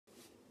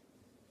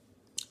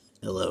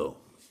Hello.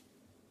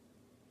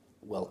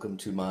 Welcome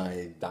to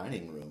my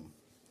dining room.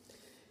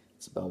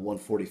 It's about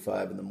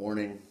 1:45 in the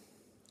morning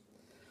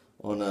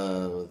on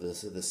the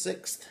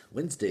 6th,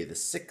 Wednesday the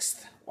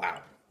 6th.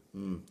 Wow.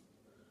 I'm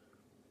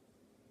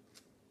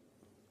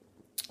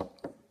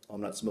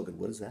not smoking.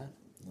 What is that?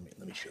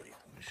 Let me show you.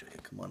 Let me show you.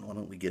 Come on. Why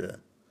don't we get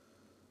a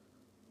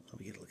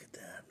look at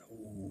that?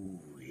 Ooh,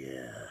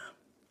 yeah.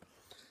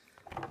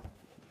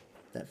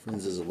 That,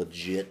 friends, is a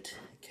legit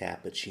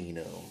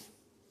cappuccino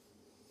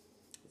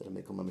that I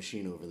make on my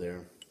machine over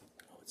there.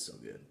 Oh, it's so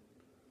good.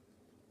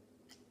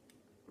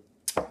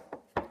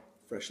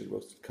 Freshly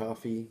roasted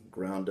coffee,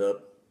 ground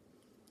up,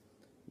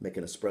 make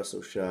an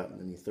espresso shot, and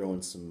then you throw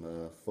in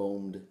some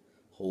foamed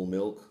whole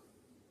milk.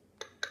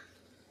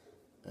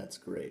 That's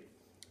great.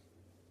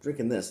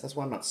 Drinking this, that's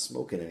why I'm not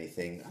smoking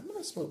anything. I'm going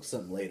to smoke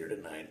something later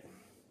tonight.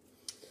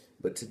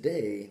 But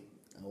today,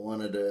 I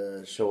wanted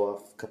to show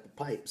off a couple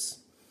pipes.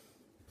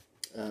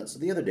 So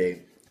the other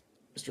day,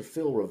 Mr.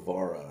 Phil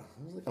Rivara,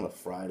 it was like on a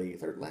Friday,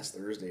 last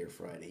Thursday or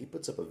Friday, he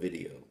puts up a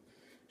video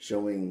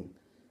showing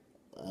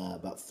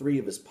about 3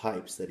 of his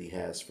pipes that he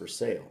has for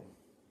sale.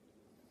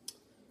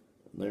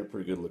 And they're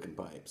pretty good looking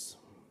pipes.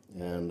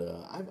 And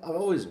I've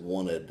always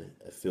wanted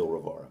a Phil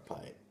Rivara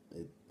pipe.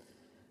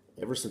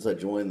 Ever since I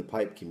joined the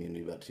pipe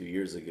community about 2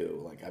 years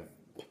ago,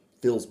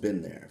 Phil's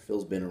been there.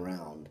 Phil's been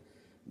around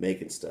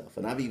making stuff.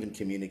 And I've even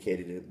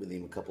communicated it with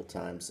him a couple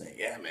times saying,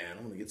 yeah, man,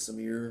 I want to get some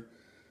of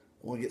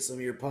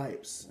your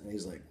pipes. And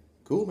he's like,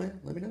 cool, man,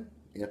 let me know.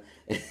 You know?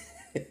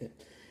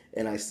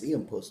 And I see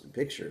him posting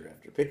picture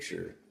after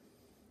picture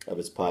of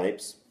his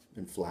pipes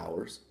and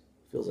flowers.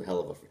 Phil's a hell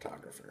of a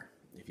photographer,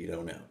 if you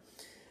don't know.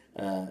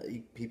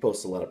 He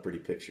posts a lot of pretty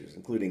pictures,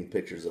 including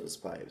pictures of his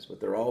pipes, but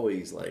they're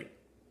always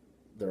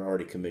they're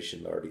already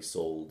commissioned, already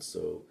sold.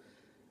 So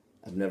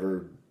I've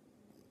never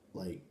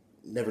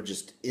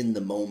just in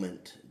the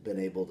moment been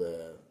able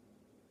to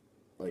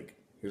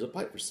here's a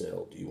pipe for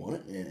sale. Do you want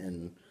it?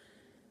 And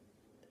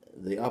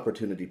the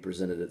opportunity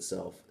presented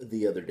itself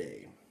the other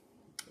day.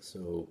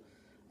 So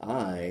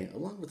I,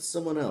 along with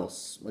someone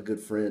else, my good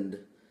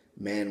friend,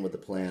 Man with a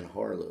Plan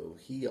Harlow,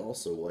 he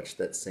also watched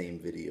that same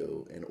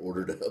video and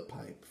ordered a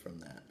pipe from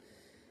that.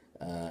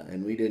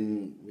 And we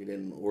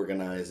didn't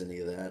organize any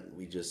of that.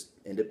 We just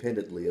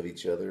independently of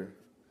each other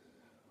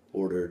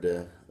ordered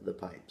the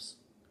pipes.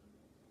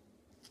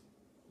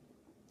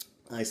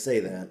 I say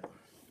that,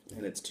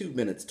 and it's 2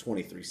 minutes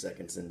 23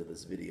 seconds into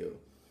this video,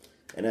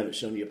 and I haven't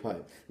shown you a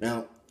pipe.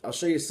 Now I'll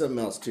show you something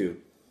else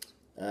too.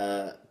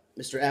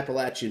 Mr.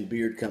 Appalachian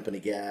Beard Company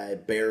guy,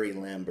 Barry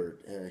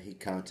Lambert, he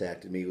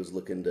contacted me, was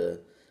looking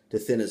to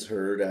thin his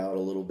herd out a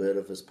little bit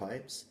of his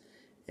pipes,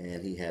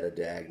 and he had a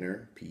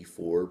Dagner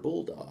P4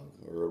 Bulldog,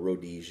 or a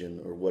Rhodesian,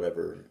 or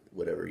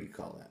whatever you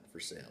call that, for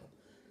sale.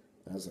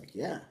 And I was like,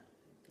 yeah.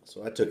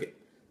 So I took it.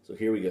 So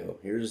here we go.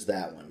 Here's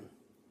that one.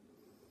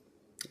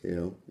 You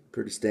know,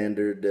 pretty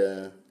standard,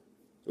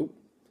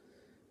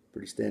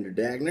 pretty standard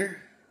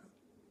Dagner.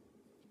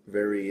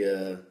 Very,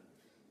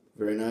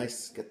 very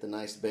nice. Got the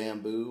nice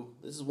bamboo.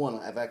 This is one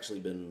I've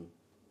actually been.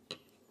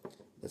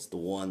 That's the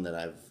one that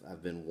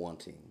I've been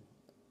wanting,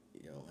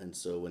 you know. And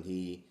so when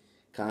he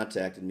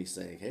contacted me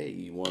saying, "Hey,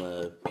 you want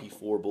a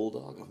P4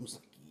 Bulldog?" I was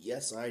like,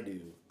 "Yes, I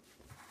do."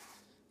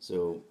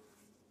 So,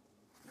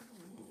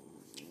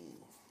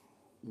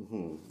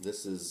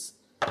 this is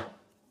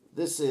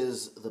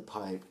the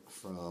pipe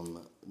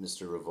from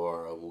Mr.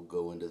 Rivara. We'll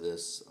go into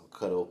this. I'll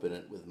cut open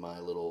it with my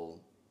little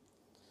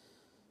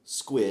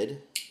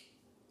squid,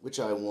 which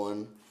I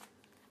won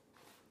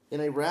in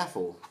a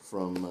raffle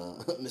from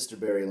Mr.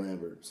 Barry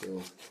Lambert.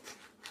 So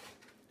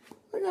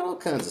I got all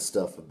kinds of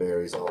stuff of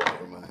Barry's all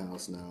over my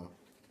house now.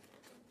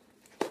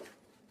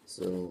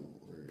 So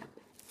we're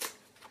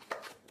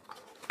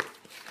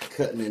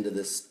cutting into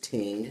this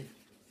ting.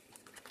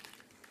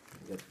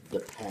 Got the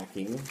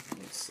packing.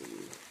 Let's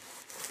see.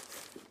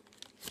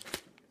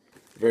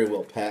 Very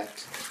well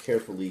packed,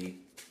 carefully.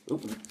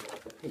 Open.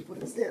 Hey,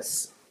 what is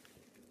this?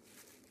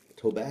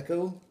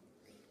 Tobacco?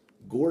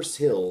 Gorse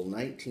Hill,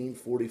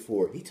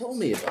 1944. He told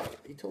me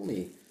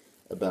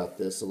about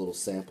this, a little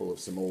sample of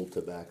some old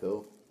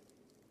tobacco.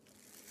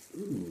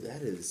 Ooh,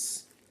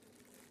 that's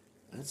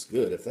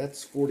good. If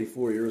that's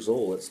 44 years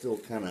old, that's still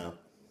kind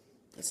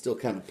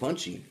of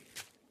punchy.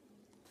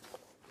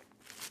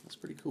 That's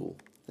pretty cool.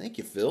 Thank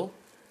you, Phil.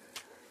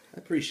 I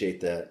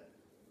appreciate that.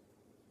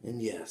 And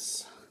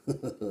yes,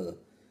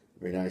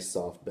 very nice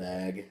soft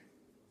bag.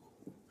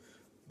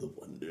 The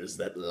wonders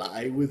that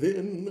lie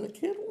within. I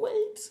can't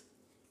wait.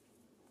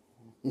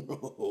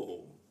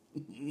 Oh.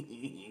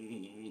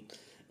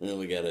 Now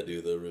we gotta do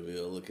the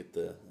reveal. Look at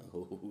the,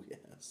 oh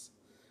yes,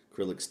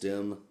 acrylic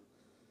stem.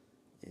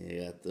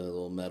 You got the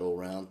little metal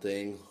round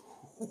thing.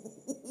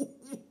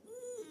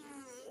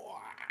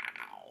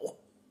 Wow.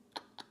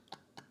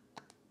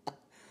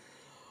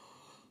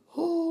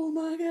 Oh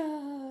my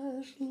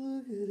gosh,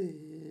 look at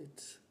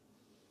it.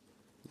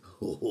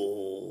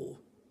 Oh.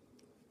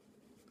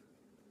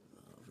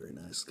 Very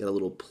nice. Got a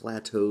little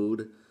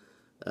plateaued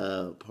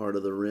part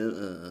of the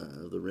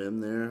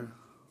rim there.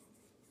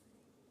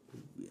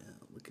 Ooh, yeah,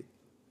 look at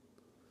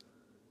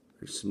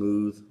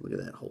smooth. Look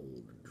at that hole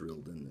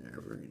drilled in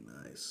there. Very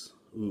nice.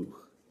 Ooh.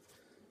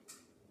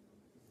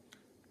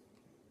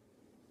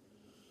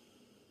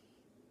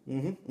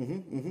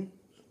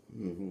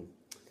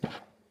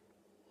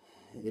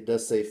 It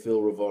does say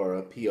Phil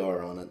Rivara,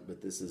 PR on it,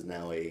 but this is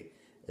now a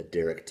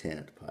Derek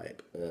Tant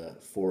pipe.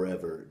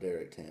 Forever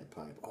Derek Tant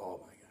pipe.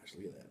 Oh my gosh,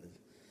 look at that.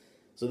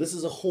 So this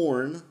is a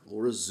horn,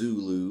 or a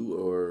Zulu,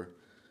 or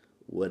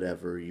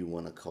whatever you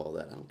want to call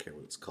that. I don't care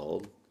what it's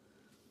called.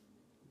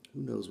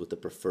 Who knows what the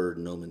preferred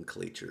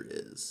nomenclature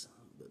is.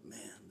 But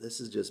man,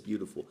 this is just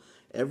beautiful.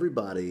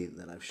 Everybody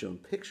that I've shown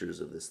pictures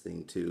of this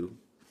thing to,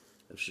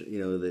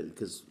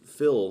 because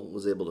Phil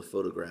was able to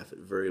photograph it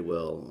very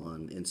well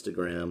on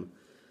Instagram.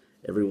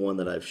 Everyone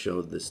that I've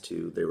showed this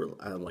to, they were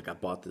like, I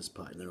bought this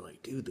pipe, and they're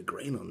like, dude, the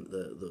grain on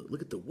the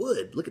look at the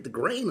wood, look at the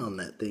grain on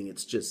that thing.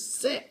 It's just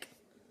sick.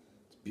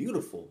 It's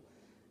beautiful,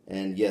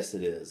 and yes,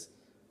 it is.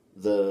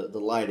 The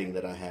lighting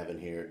that I have in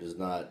here does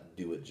not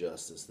do it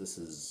justice.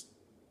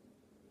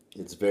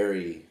 It's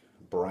very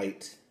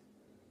bright,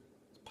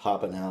 it's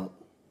popping out.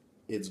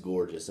 It's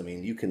gorgeous. I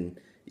mean, you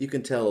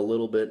can tell a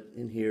little bit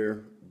in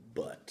here,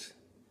 but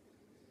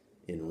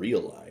in real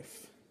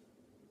life.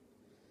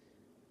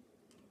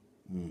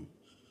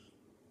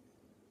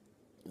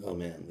 Oh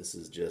man, this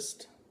is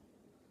just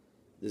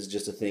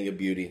a thing of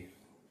beauty.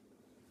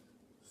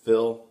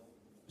 Phil,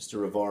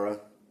 Mr. Rivara,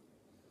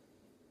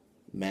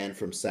 man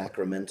from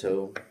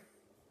Sacramento,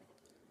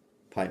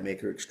 pipe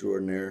maker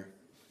extraordinaire.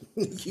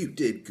 You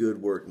did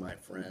good work, my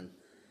friend.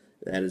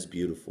 That is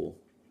beautiful.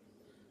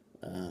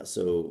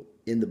 So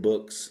in the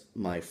books,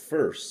 my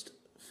first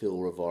Phil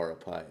Rivara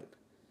pipe.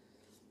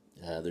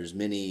 There's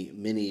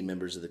many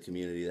members of the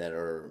community that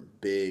are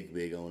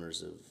big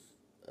owners of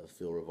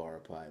Phil Rivara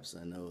pipes.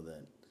 I know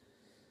that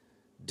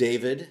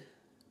David,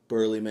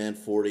 Burly Man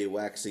 40,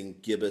 Waxing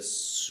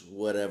Gibbous,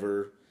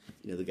 whatever,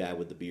 the guy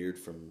with the beard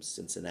from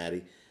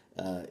Cincinnati,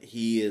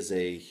 he is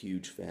a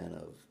huge fan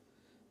of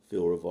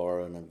Phil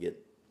Rivara, and I get,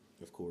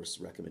 of course,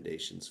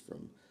 recommendations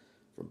from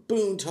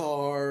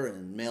Boontar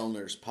and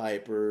Melner's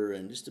Piper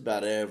and just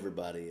about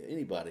everybody,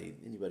 anybody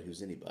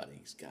who's anybody.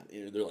 He's got.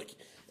 They're like,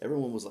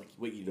 everyone was like,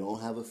 "Wait, you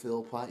don't have a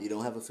Phil pipe? You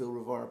don't have a Phil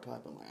Rivara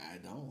pipe?" I'm like, I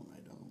don't,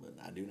 but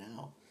I do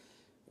now.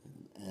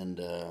 And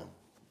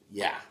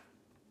yeah,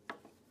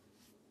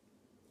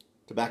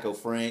 Tobacco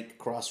Frank,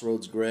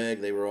 Crossroads Greg,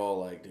 they were all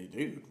like,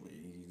 dude,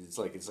 it's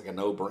like a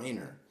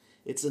no-brainer.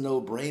 It's a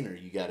no-brainer.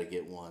 You got to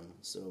get one.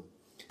 So,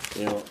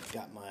 I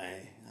got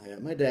my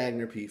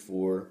Dagner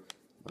P4.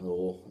 A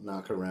little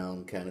knock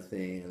around kind of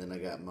thing, and then I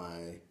got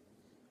my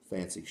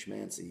fancy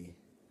schmancy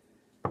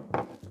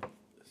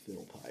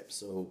fill pipe.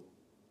 So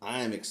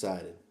I am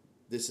excited.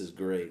 This is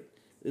great.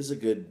 This is a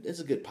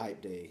good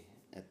pipe day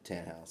at the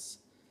tent house.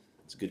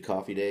 It's a good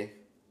coffee day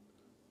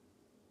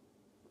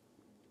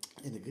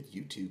and a good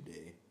YouTube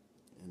day.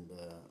 And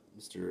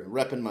Mr.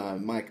 repping my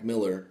Mike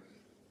Miller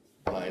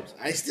pipes.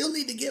 I still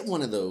need to get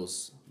one of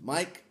those.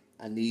 Mike,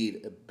 I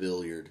need a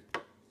billiard.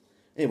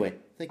 Anyway,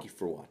 thank you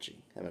for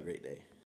watching. Have a great day.